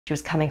She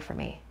was coming for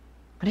me.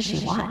 What did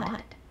she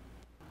want?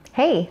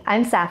 Hey,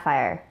 I'm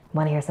Sapphire.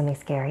 Want to hear something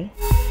scary?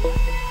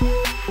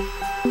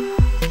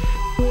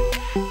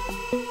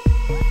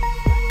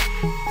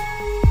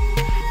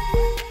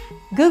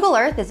 Google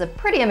Earth is a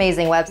pretty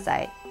amazing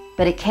website,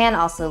 but it can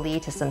also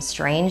lead to some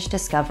strange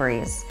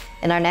discoveries.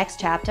 In our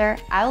next chapter,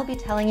 I will be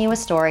telling you a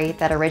story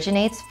that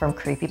originates from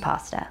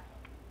Creepypasta.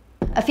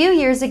 A few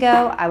years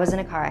ago, I was in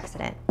a car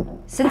accident.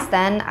 Since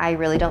then, I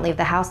really don't leave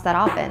the house that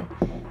often.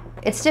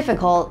 It's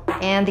difficult,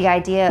 and the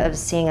idea of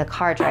seeing a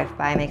car drive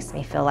by makes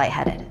me feel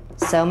lightheaded.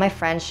 So my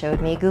friend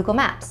showed me Google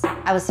Maps.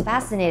 I was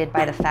fascinated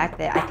by the fact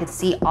that I could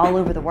see all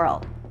over the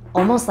world,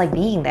 almost like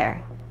being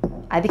there.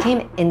 I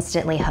became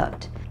instantly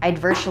hooked. I'd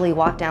virtually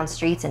walk down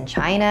streets in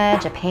China,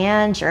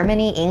 Japan,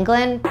 Germany,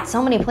 England,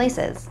 so many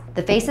places.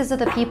 The faces of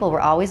the people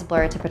were always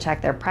blurred to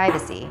protect their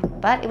privacy,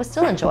 but it was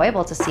still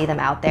enjoyable to see them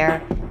out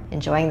there,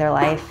 enjoying their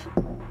life,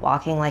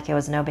 walking like it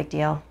was no big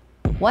deal.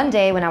 One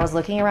day when I was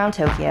looking around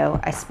Tokyo,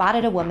 I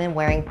spotted a woman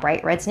wearing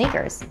bright red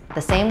sneakers,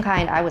 the same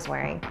kind I was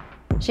wearing.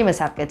 She must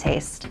have good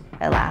taste,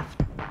 I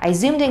laughed. I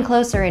zoomed in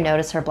closer and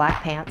noticed her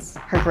black pants,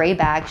 her gray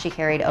bag she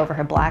carried over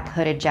her black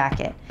hooded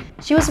jacket.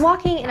 She was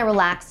walking in a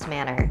relaxed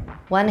manner,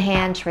 one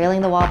hand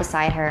trailing the wall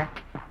beside her.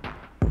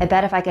 I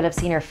bet if I could have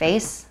seen her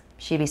face,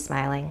 she'd be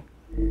smiling.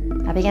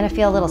 I began to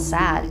feel a little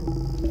sad.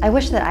 I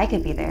wish that I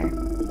could be there,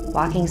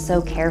 walking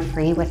so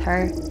carefree with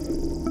her.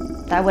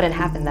 That wouldn't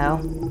happen though,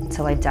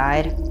 until I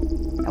died.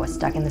 I was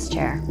stuck in this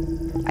chair.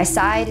 I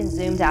sighed and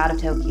zoomed out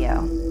of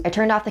Tokyo. I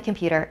turned off the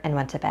computer and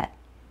went to bed.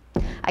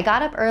 I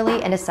got up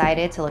early and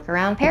decided to look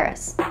around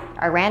Paris.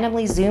 I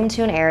randomly zoomed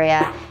to an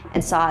area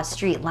and saw a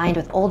street lined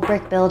with old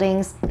brick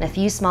buildings and a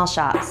few small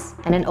shops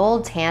and an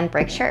old tan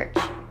brick church.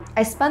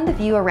 I spun the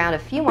view around a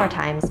few more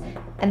times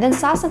and then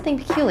saw something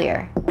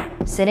peculiar.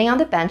 Sitting on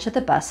the bench at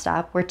the bus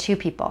stop were two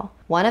people.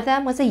 One of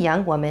them was a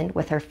young woman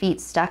with her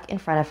feet stuck in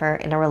front of her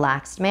in a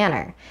relaxed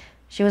manner.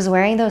 She was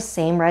wearing those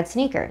same red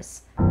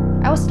sneakers.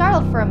 I was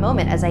startled for a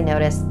moment as I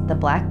noticed the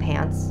black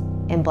pants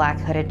and black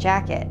hooded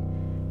jacket.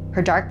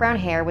 Her dark brown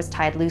hair was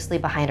tied loosely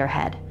behind her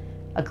head.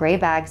 A gray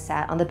bag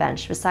sat on the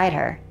bench beside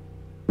her.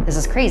 This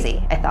is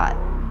crazy, I thought.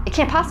 It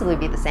can't possibly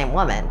be the same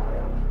woman.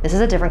 This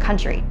is a different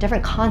country,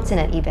 different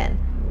continent even.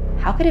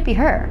 How could it be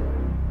her?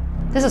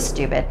 This is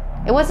stupid.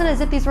 It wasn't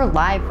as if these were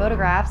live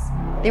photographs.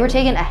 They were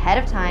taken ahead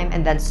of time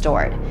and then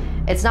stored.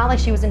 It's not like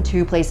she was in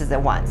two places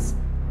at once.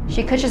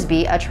 She could just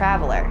be a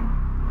traveler.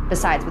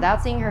 Besides,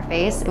 without seeing her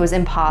face, it was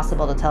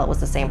impossible to tell it was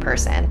the same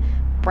person.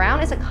 Brown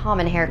is a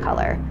common hair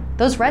color.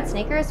 Those red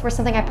sneakers were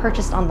something I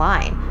purchased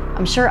online.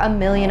 I'm sure a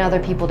million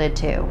other people did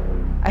too.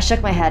 I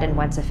shook my head and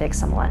went to fix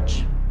some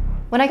lunch.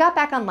 When I got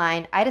back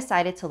online, I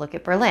decided to look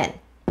at Berlin.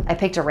 I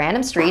picked a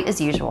random street as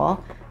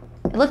usual.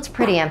 It looked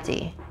pretty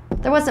empty.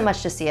 There wasn't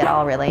much to see at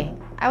all, really.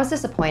 I was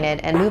disappointed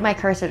and moved my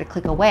cursor to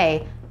click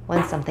away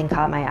when something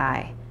caught my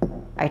eye.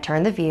 I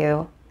turned the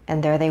view,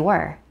 and there they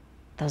were.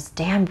 Those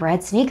damn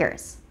red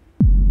sneakers.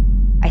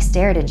 I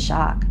stared in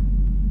shock.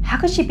 How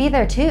could she be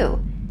there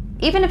too?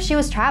 Even if she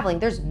was traveling,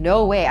 there's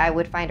no way I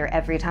would find her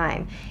every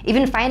time.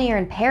 Even finding her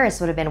in Paris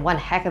would have been one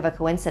heck of a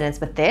coincidence,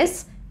 but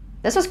this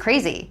was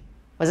crazy.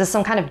 Was this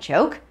some kind of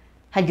joke?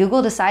 Had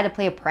Google decided to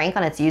play a prank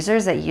on its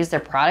users that use their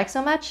product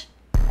so much?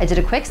 I did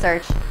a quick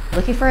search,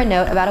 looking for a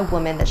note about a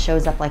woman that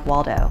shows up like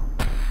Waldo.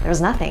 There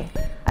was nothing.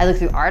 I looked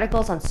through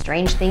articles on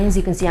strange things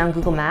you can see on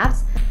Google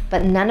Maps,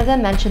 but none of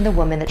them mentioned the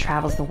woman that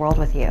travels the world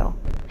with you.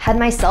 Had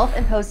my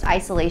self-imposed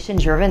isolation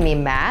driven me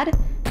mad?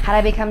 Had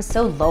I become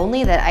so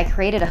lonely that I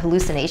created a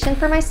hallucination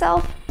for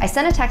myself? I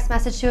sent a text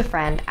message to a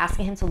friend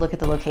asking him to look at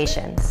the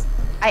locations.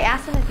 I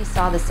asked him if he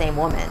saw the same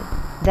woman.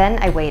 Then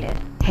I waited,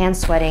 hands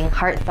sweating,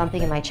 heart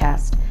thumping in my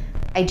chest.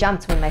 I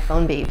jumped when my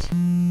phone beeped.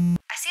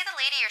 I see the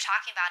lady you're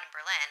talking about in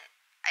Berlin.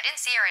 I didn't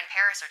see her in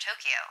Paris or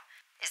Tokyo.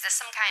 Is this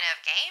some kind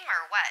of game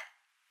or what?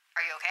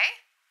 Are you okay?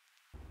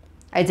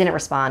 I didn't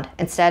respond,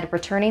 instead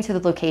returning to the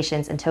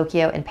locations in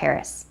Tokyo and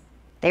Paris.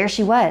 There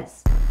she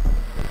was.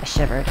 I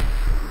shivered.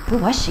 Who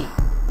was she?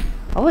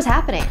 What was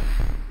happening?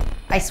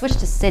 I switched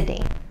to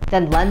Sydney,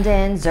 then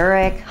London,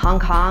 Zurich, Hong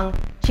Kong.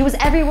 She was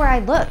everywhere I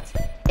looked.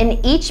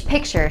 In each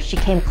picture, she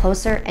came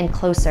closer and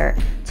closer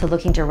to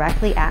looking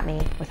directly at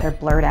me with her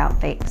blurred out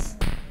face.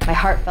 My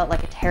heart felt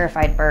like a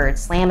terrified bird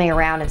slamming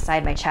around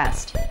inside my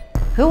chest.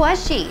 Who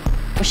was she?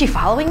 Was she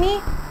following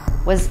me?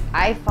 Was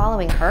I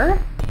following her?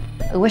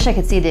 I wish I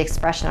could see the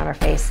expression on her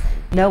face,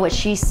 know what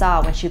she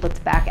saw when she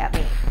looked back at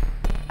me.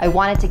 I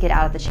wanted to get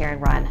out of the chair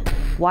and run.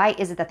 Why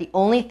is it that the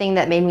only thing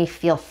that made me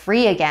feel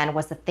free again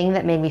was the thing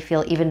that made me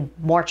feel even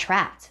more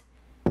trapped?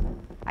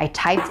 I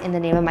typed in the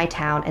name of my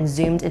town and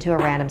zoomed into a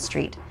random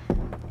street.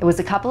 It was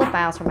a couple of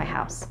miles from my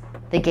house.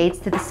 The gates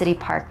to the city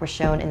park were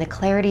shown in the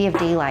clarity of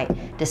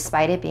daylight,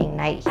 despite it being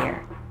night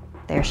here.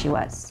 There she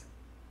was.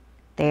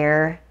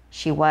 There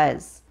she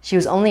was. She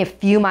was only a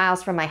few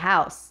miles from my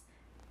house.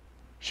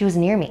 She was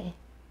near me,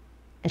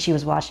 and she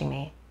was watching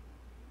me.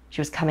 She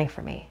was coming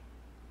for me.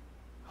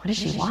 What did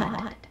she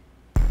want?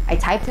 I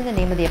typed in the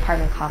name of the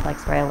apartment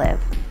complex where I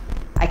live.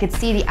 I could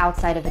see the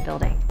outside of the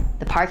building.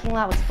 The parking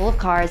lot was full of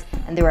cars,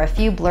 and there were a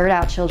few blurred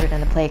out children in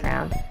the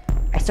playground.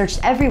 I searched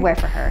everywhere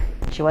for her.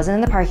 She wasn't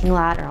in the parking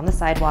lot or on the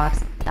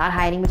sidewalks, not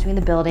hiding between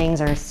the buildings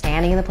or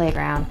standing in the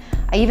playground.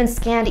 I even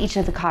scanned each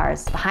of the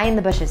cars, behind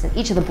the bushes, and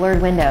each of the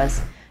blurred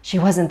windows. She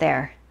wasn't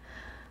there.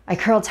 I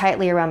curled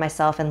tightly around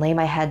myself and lay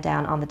my head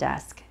down on the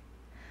desk.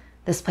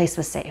 This place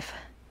was safe.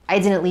 I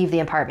didn't leave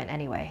the apartment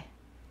anyway.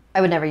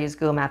 I would never use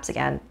Google Maps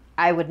again.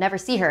 I would never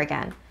see her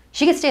again.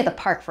 She could stay at the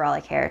park for all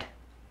I cared.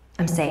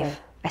 I'm safe,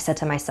 I said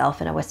to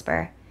myself in a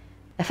whisper.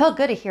 It felt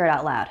good to hear it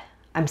out loud.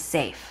 I'm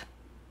safe.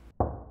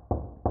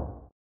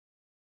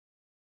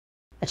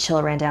 A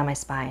chill ran down my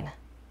spine.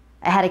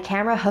 I had a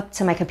camera hooked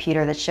to my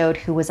computer that showed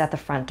who was at the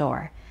front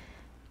door.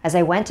 As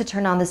I went to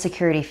turn on the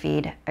security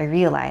feed, I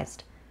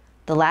realized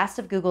the last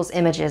of Google's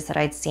images that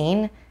I'd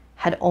seen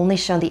had only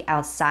shown the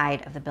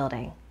outside of the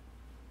building.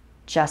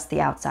 Just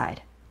the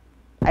outside.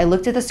 I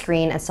looked at the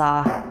screen and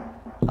saw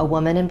a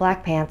woman in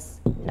black pants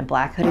and a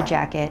black hooded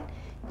jacket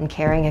and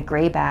carrying a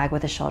gray bag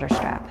with a shoulder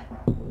strap.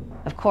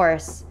 Of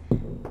course,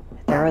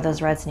 there were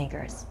those red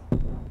sneakers.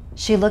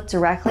 She looked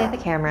directly at the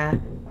camera,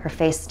 her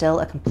face still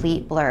a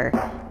complete blur,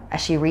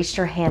 as she reached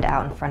her hand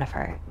out in front of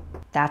her.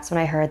 That's when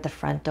I heard the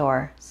front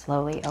door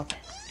slowly open.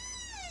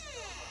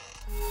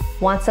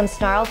 Want some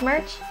Snarled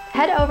merch?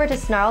 Head over to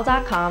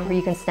snarled.com where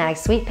you can snag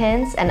sweet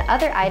pins and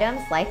other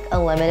items like a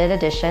limited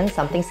edition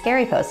Something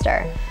Scary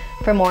poster.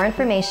 For more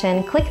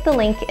information, click the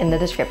link in the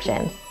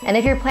description. And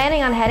if you're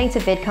planning on heading to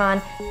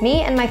VidCon,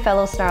 me and my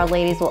fellow Snarled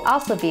ladies will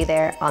also be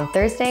there on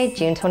Thursday,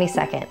 June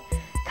 22nd.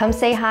 Come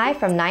say hi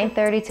from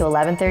 9:30 to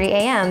 11:30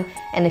 a.m.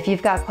 And if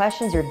you've got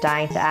questions you're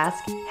dying to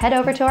ask, head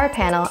over to our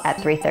panel at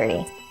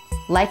 3:30.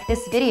 Like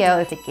this video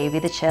if it gave you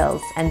the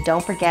chills, and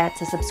don't forget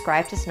to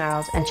subscribe to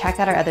Snarled and check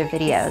out our other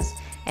videos.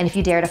 And if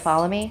you dare to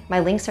follow me,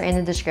 my links are in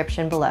the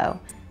description below.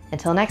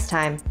 Until next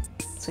time,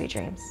 sweet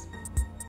dreams.